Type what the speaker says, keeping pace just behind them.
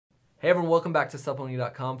Hey everyone, welcome back to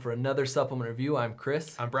supplementing.com for another supplement review. I'm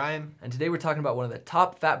Chris. I'm Brian. And today we're talking about one of the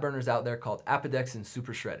top fat burners out there called Apidexin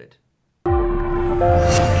Super Shredded.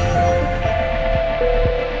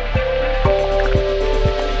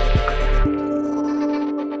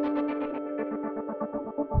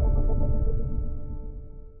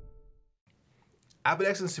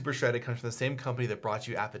 Apidexin Super Shredded comes from the same company that brought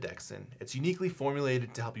you Apidexin. It's uniquely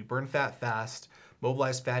formulated to help you burn fat fast,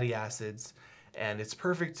 mobilize fatty acids, and it's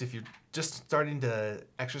perfect if you're just starting to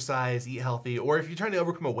exercise, eat healthy, or if you're trying to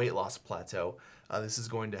overcome a weight loss plateau. This is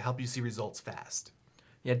going to help you see results fast.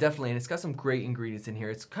 Yeah, definitely, and it's got some great ingredients in here.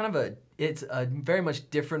 It's a very much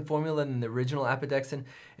different formula than the original Apidexin.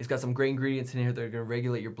 It's got some great ingredients in here that are going to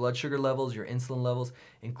regulate your blood sugar levels, your insulin levels,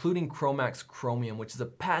 including Chromax chromium, which is a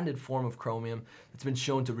patented form of chromium that's been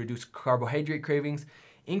shown to reduce carbohydrate cravings,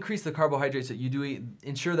 increase the carbohydrates that you do eat,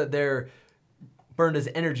 ensure that they're burned as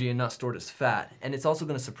energy and not stored as fat. And it's also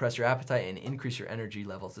going to suppress your appetite and increase your energy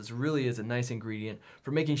levels. This really is a nice ingredient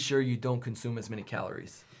for making sure you don't consume as many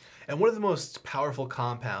calories. And one of the most powerful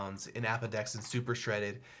compounds in Apidexin Super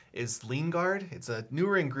Shredded is LeanGuard. It's a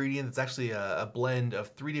newer ingredient that's actually a blend of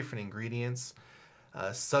 3 different ingredients.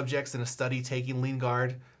 Subjects in a study taking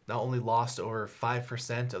LeanGuard not only lost over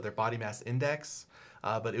 5% of their body mass index,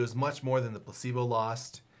 but it was much more than the placebo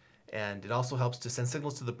lost. And it also helps to send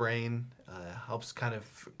signals to the brain, helps kind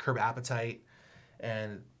of curb appetite,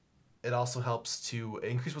 and it also helps to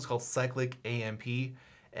increase what's called cyclic AMP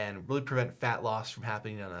and really prevent fat loss from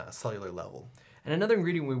happening on a cellular level. And another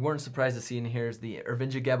ingredient we weren't surprised to see in here is the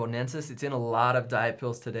Ervingia gabonensis. It's in a lot of diet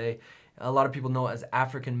pills today. A lot of people know it as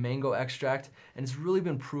African mango extract, and it's really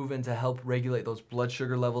been proven to help regulate those blood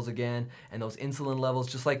sugar levels again and those insulin levels,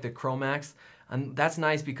 just like the Chromax. And that's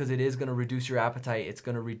nice because it is going to reduce your appetite. It's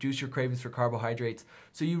going to reduce your cravings for carbohydrates.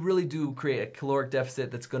 So you really do create a caloric deficit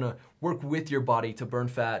that's going to work with your body to burn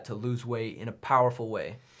fat, to lose weight in a powerful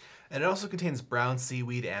way. And it also contains brown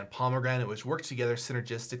seaweed and pomegranate, which work together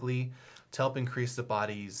synergistically to help increase the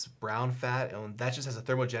body's brown fat, and that just has a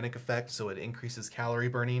thermogenic effect, so it increases calorie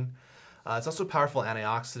burning. It's also a powerful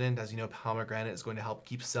antioxidant. As you know, pomegranate is going to help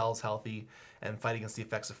keep cells healthy and fight against the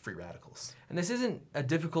effects of free radicals. And this isn't a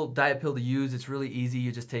difficult diet pill to use. It's really easy.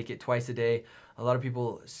 You just take it twice a day. A lot of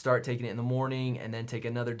people start taking it in the morning and then take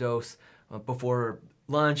another dose before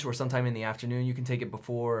lunch or sometime in the afternoon. You can take it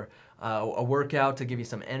before a workout to give you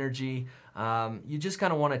some energy. You just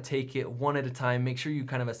kind of want to take it one at a time. Make sure you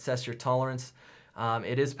kind of assess your tolerance.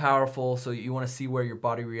 It is powerful, so you want to see where your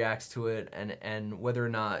body reacts to it and whether or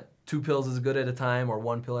not 2 pills is good at a time or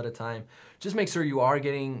 1 pill at a time. Just make sure you are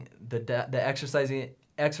getting the exercise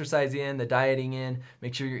in, the dieting in.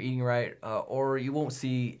 Make sure you're eating right, or you won't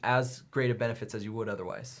see as great of benefits as you would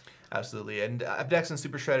otherwise. Absolutely, and Apidexin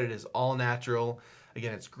Super Shredded is all natural.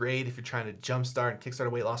 Again, it's great if you're trying to jumpstart and kickstart a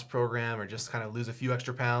weight loss program or just kind of lose a few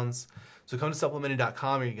extra pounds. So come to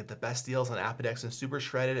supplementing.com where you can get the best deals on Apidexin Super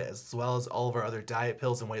Shredded as well as all of our other diet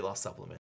pills and weight loss supplements.